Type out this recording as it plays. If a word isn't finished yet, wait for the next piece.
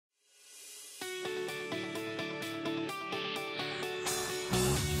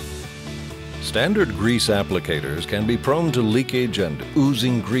Standard grease applicators can be prone to leakage, and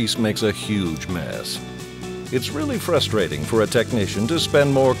oozing grease makes a huge mess. It's really frustrating for a technician to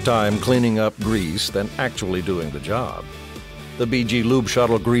spend more time cleaning up grease than actually doing the job. The BG Lube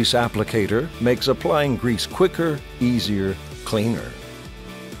Shuttle Grease Applicator makes applying grease quicker, easier, cleaner.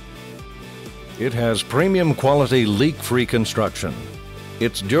 It has premium quality leak-free construction.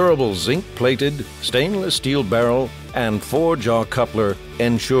 Its durable zinc-plated stainless steel barrel and 4-jaw coupler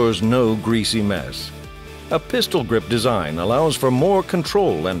ensures no greasy mess. A pistol grip design allows for more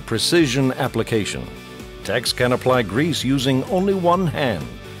control and precision application. Techs can apply grease using only one hand.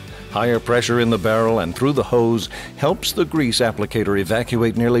 Higher pressure in the barrel and through the hose helps the grease applicator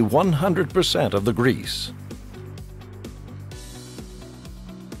evacuate nearly 100% of the grease.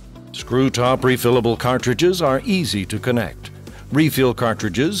 Screw-top refillable cartridges are easy to connect. Refill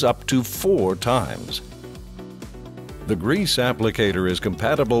cartridges up to 4 times. The grease applicator is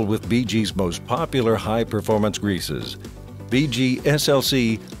compatible with BG's most popular high-performance greases: BG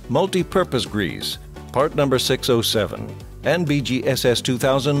SLC Multi-Purpose Grease, part number 607, and BG SS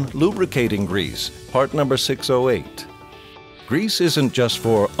 2000 Lubricating Grease, part number 608. Grease isn't just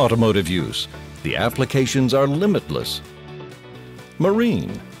for automotive use. The applications are limitless.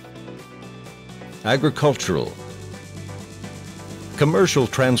 Marine, agricultural, commercial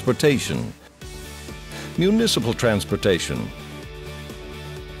transportation, municipal transportation,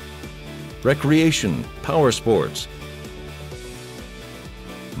 recreation, power sports,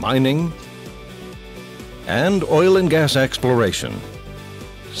 mining, and oil and gas exploration.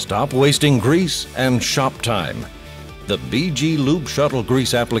 Stop wasting grease and shop time. The BG Lube Shuttle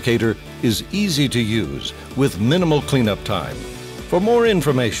Grease Applicator is easy to use with minimal cleanup time. For more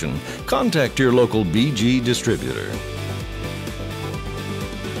information, contact your local BG distributor.